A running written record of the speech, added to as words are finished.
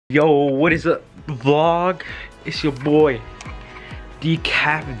Yo, what is up, vlog? It's your boy,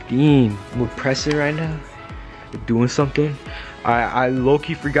 Kapital. We're pressing right now. We're doing something. I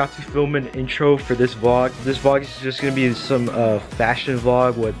low-key forgot to film an intro for this vlog. This vlog is just gonna be some fashion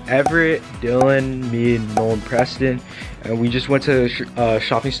vlog with Everett, Dylan, me, and Nolan Preston. And we just went to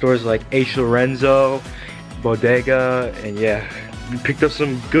shopping stores like H.Lorenzo, Bodega, and yeah, we picked up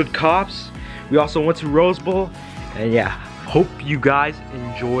some good cops. We also went to Rosebowl, and yeah, hope you guys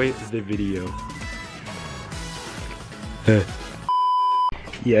enjoy the video.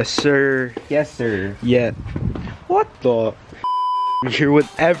 Yes, sir. Yes, sir. Yeah. What the? We're here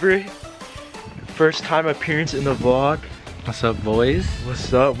with Everett. First time appearance in the vlog. What's up, boys?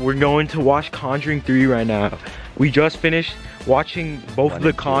 What's up? We're going to watch Conjuring 3 right now. We just finished watching both of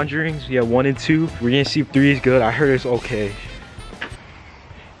the Conjurings. Yeah, 1 and 2. We're gonna see if 3 is good. I heard it's okay.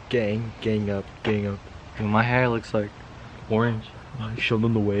 Gang up. My hair looks like orange. Show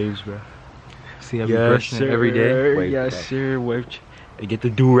them the waves, bro. See, I've been brushing it every day. Yes, sir. Wave. Hey, get the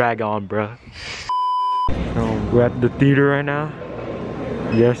do-rag on, bro. We're at the theater right now.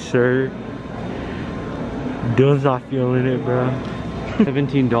 Yes, sir. Dylan's not feeling it, bro.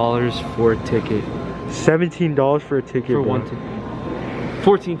 $17 for a ticket. $17 for a ticket, for bro. one ticket.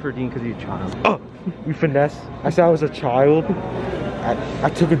 14 for Dean because you're a child. Oh, we finesse. I said I was a child. I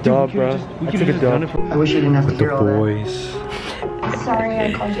took a dub, bro. I took a dub. I wish you didn't have to hear all that. Boys. Sorry,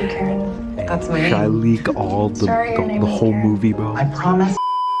 I called you Karen. That's my name. Should I leak all the whole movie, bro? I promise.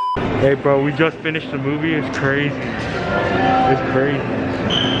 Hey, bro, we just finished the movie. It's crazy. It's crazy.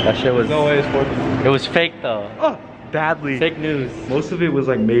 That shit was No way it's worth it. Was fake though. Oh, badly. Fake news. Most of it was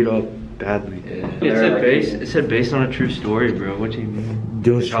like made up badly. Yeah. It said based on a true story, bro. What do you mean?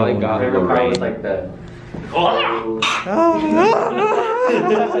 Dylan's Probably got trolling. her probably like that.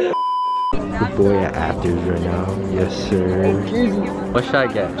 The boy at Actors right now. Yes, sir. What should I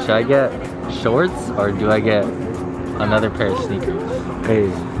get? Should I get shorts or do I get another pair of sneakers? Hey,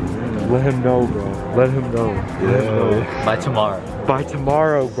 let him know, bro. Let him know. Let him know. By tomorrow. By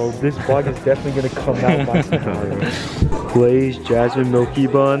tomorrow, bro. This vlog is definitely gonna come out by tomorrow. Glazed jasmine milky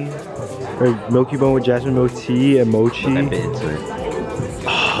bun. Or milky bun with jasmine milk tea and mochi. I bit into it.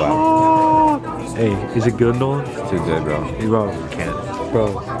 Wow. Hey, is it good, Nolan? Too good, bro. Hey, bro. Can't.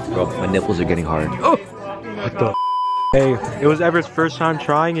 Bro. Bro, my nipples are getting hard. Oh! What the? Hey, it was Everett's first time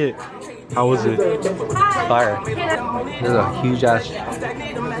trying it. How was it? Fire. There's a huge ass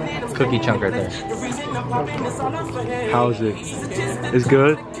cookie chunk right there. How is it? It's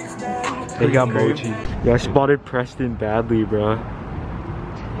good? They got mochi. Yeah, I spotted Preston badly, bro.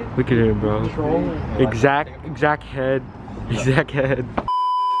 Look at him, bro. Exact head. Exact head.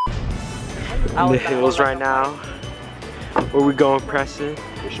 In the hills right now. Where we going, Preston?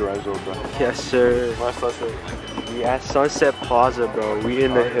 H.Lorenzo, bro. Yes, sir. Where's Sunset? We at Sunset Plaza, bro. We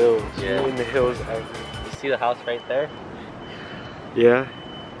in the hills. Yeah. We in the hills. You see the house right there? Yeah?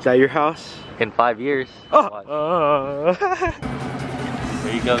 Is that your house? In 5 years. Watch.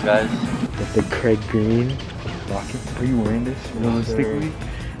 There you go, guys. Got the Craig Green rocket. Are you wearing this realistically?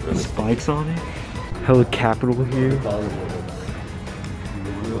 The spikes on it. Hella Kapital here.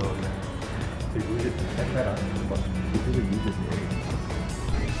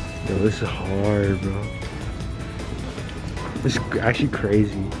 Yo, this is hard, bro. This is actually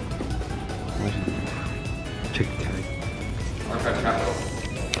crazy. Check the tag.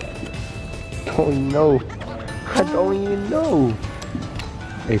 Don't even know. I don't even know.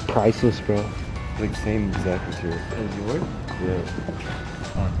 Hey, priceless, bro. Like same exact material. Is yours? Yeah.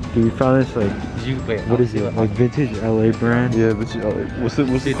 Dude, we found this like, Did you wait? what is it? Like vintage LA brand? Yeah, but you, what's it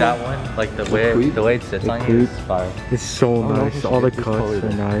See that one? Like the way it sits on you is fire. It's so nice. All the it's cuts colored.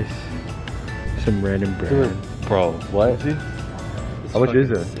 are nice. Some random brand. Bro, what? How much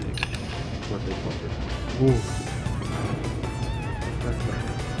is it? Ooh.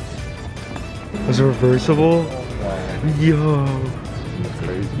 It's reversible? Yo.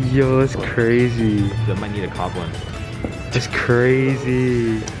 Yo, that's crazy. I might need a cop one. That's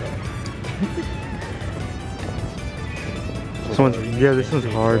crazy. This one's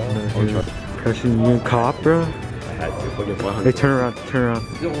hard. Preston, you gonna cop, bro? I had to fucking 100. Hey, turn around.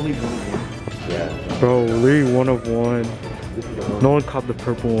 The only one. Yeah. Bro, literally 1 of 1. No one caught the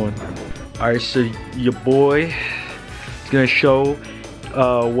purple one. Alright, so your boy is gonna show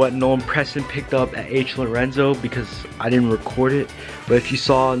what Nolan Preston picked up at H.Lorenzo because I didn't record it. But if you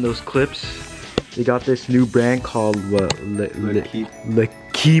saw in those clips, they got this new brand called what?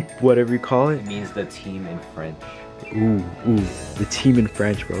 L'Equipe, whatever you call it. It means the team in French. Ooh, the team in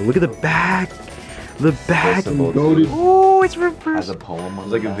French, bro. Look at the back. The back. Symbol. Ooh, it's reversed. As a poem.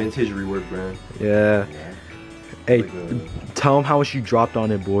 It's like a vintage rework brand. Yeah. Hey, Like tell them how much you dropped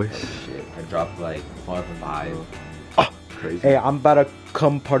on it, boys. shit, I dropped like 5. Crazy. Hey, I'm about to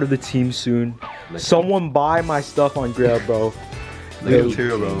come part of the team soon. Someone buy my stuff on Grail, bro. Look at the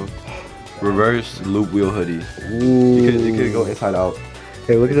material, bro. Reverse loop wheel hoodie. Ooh. You could go inside out.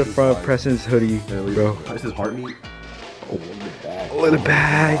 Hey, look at the front of Preston's hoodie, bro. This is heartmeat. Oh, Look at the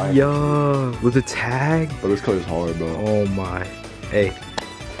bag, yo. With the tag. Bro, this color is hard, bro. Oh my. Hey.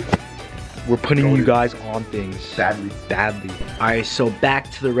 We're putting you guys on things. Badly. Alright, so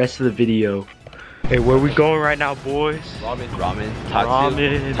back to the rest of the video. Hey, where we going right now, boys? Ramen. Ramen. Tatsu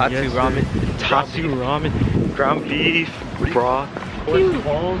yes, ramen. Tatsu ramen. Ground beef. Broth.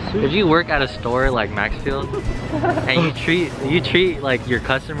 If you work at a store like Maxfield and you treat like your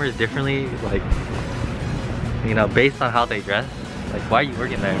customers differently, like, you know, based on how they dress, like, why are you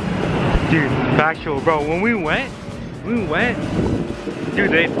working there? Dude, factual, bro. When we went,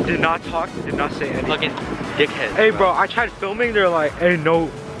 dude, they did not talk, did not say anything. Fucking dickhead. Hey, bro, I tried filming. They're like, hey, no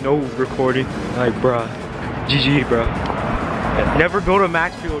recording. Like, bruh, GG, bro. Never go to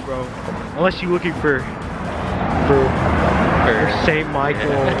Maxfield, bro, unless you're looking for St.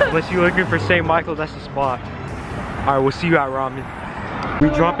 Michael. Unless you're looking for St. Michael, that's the spot. All right, we'll see you at ramen. We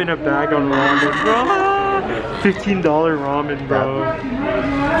drop in a bag on ramen, bro. $15 ramen, bro.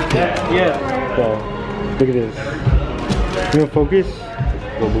 Yeah. Bro, look at this. You gonna focus?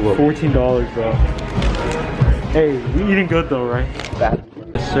 $14, bro. Hey, we eating good though, right? Yes,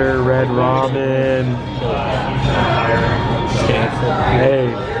 sir. Red ramen. Hey,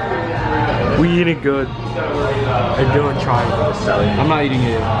 we eating good. And Dylan trying. I'm not eating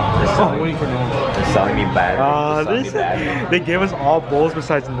it. I'm waiting for Nolan. They're selling me bad. They gave us all bowls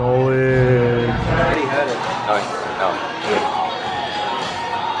besides Nolan.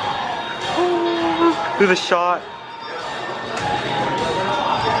 Do the shot.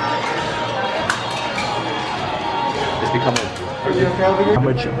 It's become How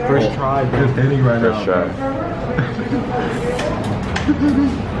much first try, bro? First try.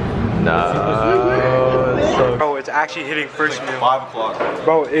 So, bro, it's actually hitting first meal. 5 o'clock.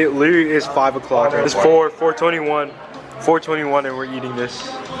 Bro, it literally is 5 o'clock. It's 4:21, and we're eating this.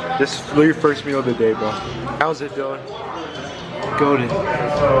 This is literally first meal of the day, bro. How's it doing? Golden.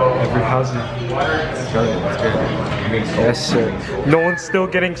 How's it? It's good. Yes, sir. No one's still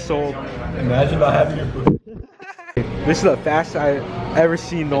getting sold. Imagine not having your food. This is the fastest I've ever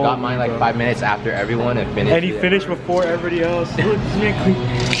seen Nolan. got mine like 5 minutes after everyone and finished. And he finished before everybody else. Look,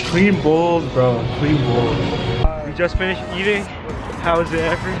 clean bowls, bro. Clean bowls. We just finished eating. How was it,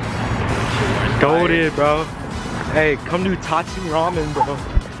 Everett? Golden, bro. Hey, come to Tatsu Ramen, bro.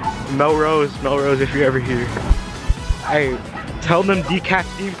 Melrose, if you're ever here. Hey, tell them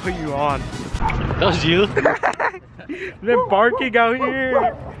decaffeine put you on. That was you? They're barking out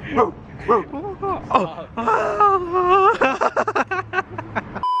here.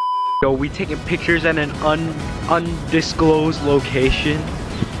 Yo, we taking pictures at an undisclosed location.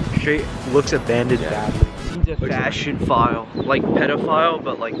 Straight looks abandoned badly. A fashion file, like pedophile,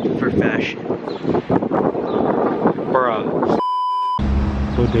 but like for fashion. Bruh.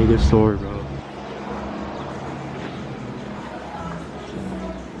 Bodega store, bro.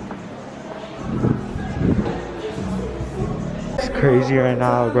 It's crazy right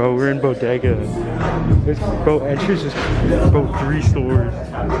now, bro. We're in Bodega. Bro, entrance is, bro, 3 stores.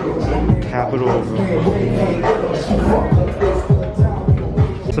 Kapital, bro.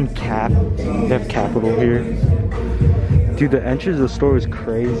 Some Cap. They have Kapital here. Dude, the entrance of the store is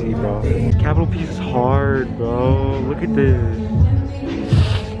crazy, bro. Kapital piece is hard, bro. Look at this.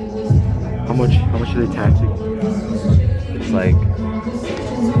 How much are they taxing? It's like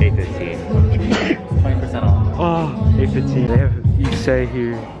 $8.15. 20% off. Oh, $8.15. They have suisei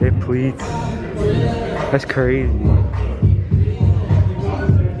here. They have pleats. That's crazy.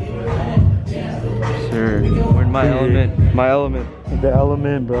 Sir. We're in my element. My element. The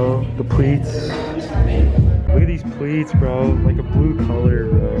element, bro. The pleats. Look at these pleats, bro. Like a blue color,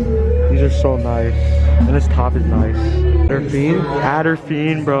 bro. These are so nice. And this top is nice.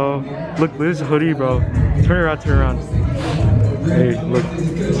 Adderfiend, bro. Look, this hoodie, bro. Turn around. Hey, look.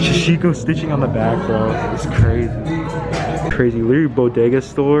 Shishiko stitching on the back, bro. It's crazy. Crazy. Literally, Bodega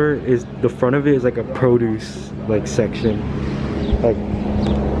store is, the front of it is like a produce, like, section. Like,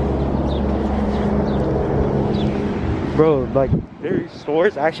 bro, like, their store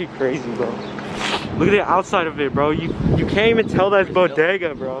is actually crazy, bro. Look at the outside of it, bro. You can't even tell that's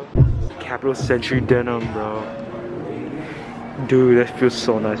Bodega, bro. Capital Century denim, bro. Dude, that feels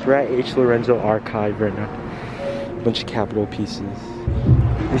so nice. We're at H.Lorenzo archive right now. Bunch of Kapital pieces.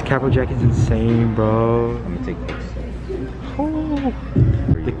 This Kapital jacket's insane, bro. I'm gonna take this. Oh.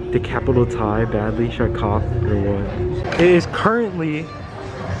 the capital Thai badly? Should I cop or what? It is currently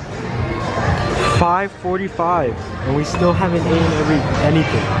 5:45 and we still haven't eaten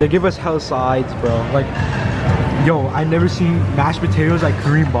anything. They give us hell sides, bro. Like, yo, I never seen mashed potatoes like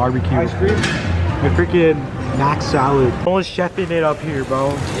Korean barbecue. Ice cream? And freaking mac salad. Someone's chefing it up here,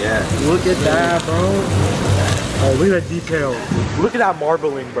 bro. Yeah. Look at that, bro. Oh, look at that detail. Look at that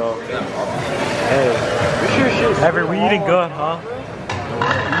marbling, bro. Hey. Evan, we eating good, huh?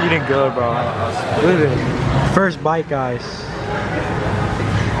 We eating good, bro. Look at it. First bite, guys.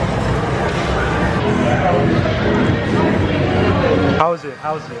 How's it?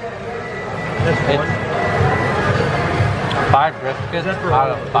 How's it? That's one. 5 briskets out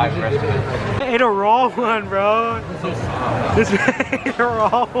of 5 briskets. I ate a raw one, bro. This man ate a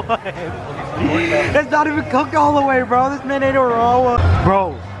raw one. It's not even cooked all the way, bro. This man ate a raw one.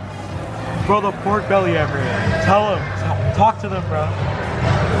 Bro, the pork belly ever. Tell him. Talk to them, bro.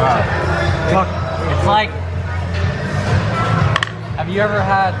 Talk. It's like, have you ever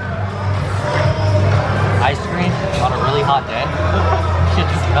had ice cream on a really hot day? Shit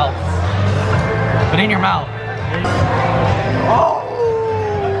just melts. But in your mouth. Oh!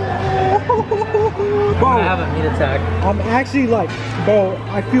 Bro, I have a meat attack. I'm actually like, bro,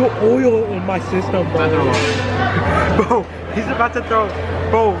 I feel oil in my system, bro. Bro, he's about to throw,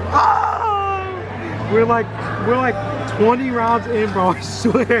 bro. Ah! We're like 20 rounds in, bro, I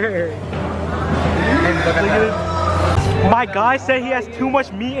swear. My guy said he has too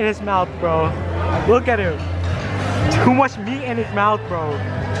much meat in his mouth, bro. Look at him. Too much meat in his mouth, bro.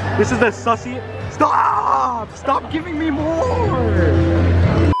 This is the sussy. Stop! Stop giving me more!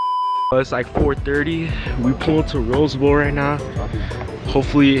 It's like 4:30. We pulled to Rosebowl right now.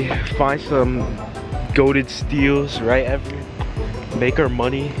 Hopefully find some goated steals, right, Evan? Make our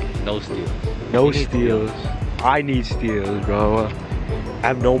money. No steals. No steals. I need steals, bro. I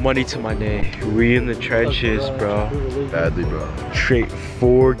have no money to my name. We in the trenches, bro. Badly, bro. Straight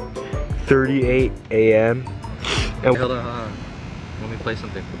 4:38 a.m. And Hold on. Let me play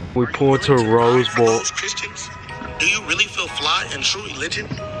something. we pull into Rosebowl. Christians? Do you really feel fly and true religion?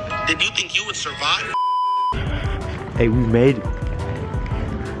 Did you think you would survive? Hey, we made it.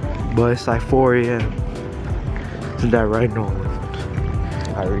 But it's like 4 a.m. Isn't that right, Nolan?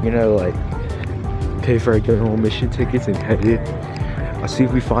 Alright, we're gonna like pay for our general mission tickets and head in. I'll see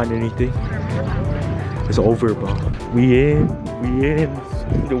if we find anything. It's over, bro. We in.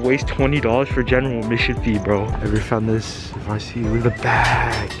 To waste $20 for general mission fee, bro. Ever found this? If I see, look at the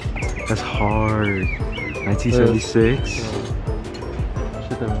bag. That's hard. 1976.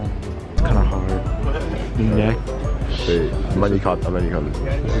 It's kind of hard. The neck. Wait, how many colors?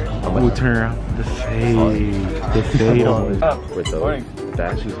 We'll turn around. The fade on it. With the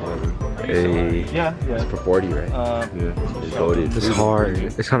dashes on it. Hey. Yeah. It's for 40, right? Yeah. It's goated. It's hard.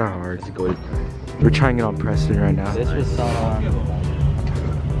 It's kind of hard. It's goated. We're trying it on Preston right now. This was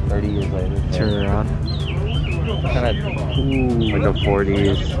 30 years later. Turn around. Kind of like the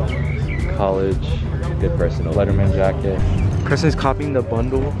 40s, college, good personal Letterman jacket. Preston's copying the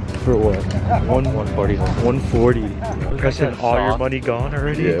bundle for what? 140. 140. Preston, all your money gone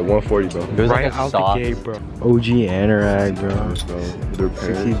already? Yeah, 140, bro. It was Right like a out sauce. the gate, bro. OG Anorak, bro. The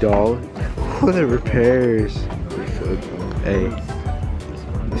repairs. $60. Oh, the repairs. Hey.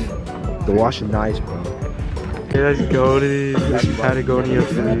 The wash is nice, bro. Hey, let's go to this Patagonia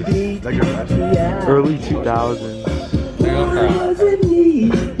Flea. Early 2000s.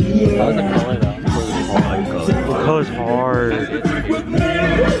 How's the color though? The color's hard.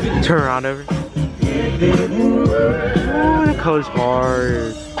 Turn around, Evan. Oh, the color's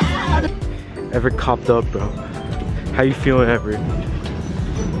hard. Ever copped up, bro? How you feeling, Ever?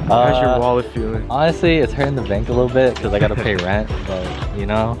 How's your wallet feeling? Honestly, it's hurting the bank a little bit because I gotta pay rent, but you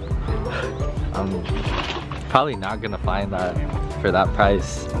know, I'm probably not gonna find that for that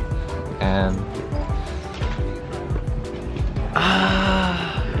price. And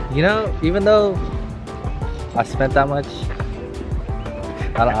you know, even though I spent that much,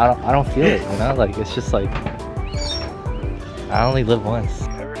 I don't feel it, you know? Like, it's just like, I only live once.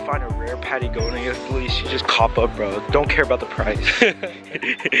 Ever find a rare Patagonia fleece, you just cop up, bro. Don't care about the price. I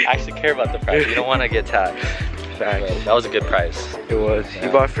actually care about the price. You don't want to get taxed. Facts. But that was a good price. It was. Yeah.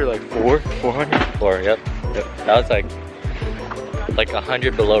 You bought it for like 400? 4, yep. That was like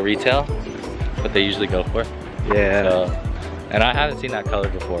 100 below retail, but they usually go for. Yeah. So, and I haven't seen that color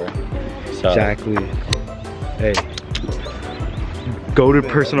before. So. Exactly. Hey. Go to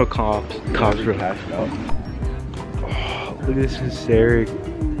personal comps, bro. Oh, look at this hysteric.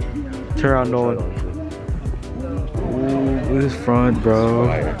 Turn around, Nolan. Ooh, look at this front, bro.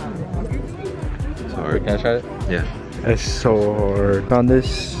 It's hard. Can I try it? Yeah. That's so hard. Found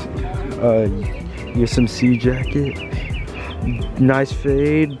this USMC jacket. Nice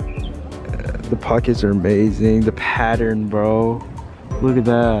fade. The pockets are amazing. The pattern, bro. Look at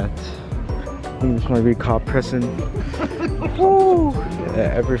that. I think this might be cop pressing. Woo!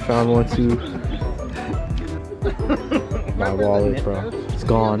 Ever found one too? My wallet, bro. It's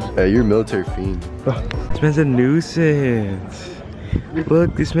gone. Hey, you're a military fiend. This man's a nuisance.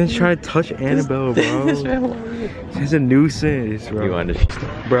 Look, this man's trying to touch Annabelle, bro. This man's a nuisance, bro. You understand?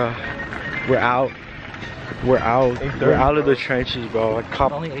 Bruh, we're out. We're out. We're out of the trenches, bro. Like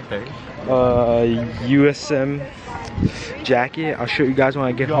cop. Only 8:30. USM jacket. I'll show you guys when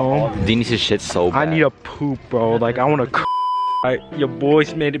I get home. D needs his shit so bad. I need a poop, bro. Like I want to. Alright, your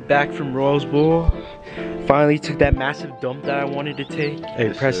boys made it back from Rosebowl. Finally took that massive dump that I wanted to take. Hey,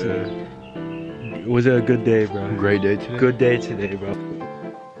 Yes, Preston. Was it a good day, bro? Great day today. Good day today, bro.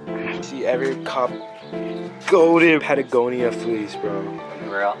 See every cop golden Patagonia fleece, bro.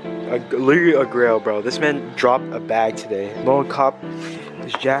 Real? Literally a grail, bro. This man dropped a bag today. Lone cop,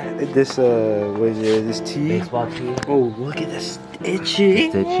 this this what is it? This tee. Baseball tee. Oh, look at the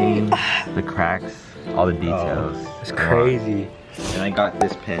stitching. Stitching, the cracks, all the details. It's crazy. And I got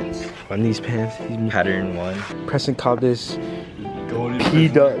this pants. On these pants, Pattern 1. Preston caught this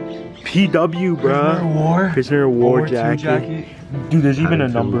PW, bro. Prisoner of War jacket. Dude, there's even a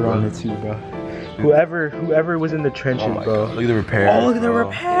number on it too, bro. Whoever was in the trenches, bro. Look at the repair. Oh, look at the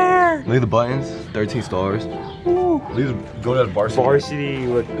repair. Look at the buttons. 13 stars. Ooh. These go to varsity. Varsity.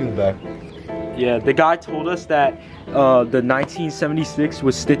 Look in the back. Yeah, the guy told us that the 1976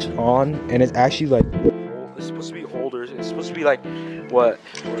 was stitched on, and it's actually like it's supposed to be older. It's supposed to be like what?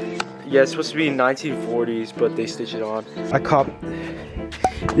 Yeah, it's supposed to be 1940s, but they stitch it on. I copped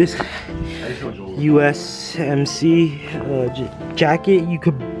this USMC jacket. You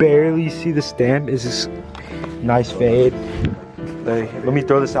could barely see the stamp. It's this nice fade. Like, let me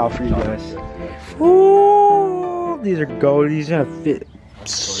throw this out for you guys. Ooh, these are gold. These are gonna fit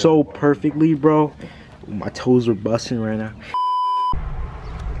so perfectly, bro. My toes are busting right now.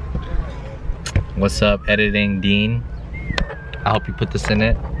 What's up, editing Dean? I hope you put this in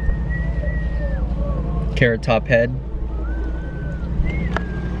it. Carrot top head.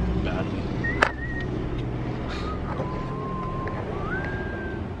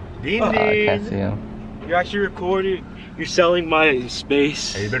 Dean, I can't see him. you're actually recording. You're selling my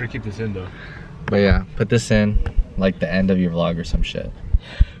space. Hey, you better keep this in though. But yeah, put this in like the end of your vlog or some shit.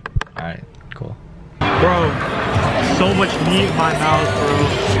 Alright, cool. Bro, so much meat in my mouth,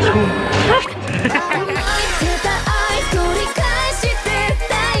 bro.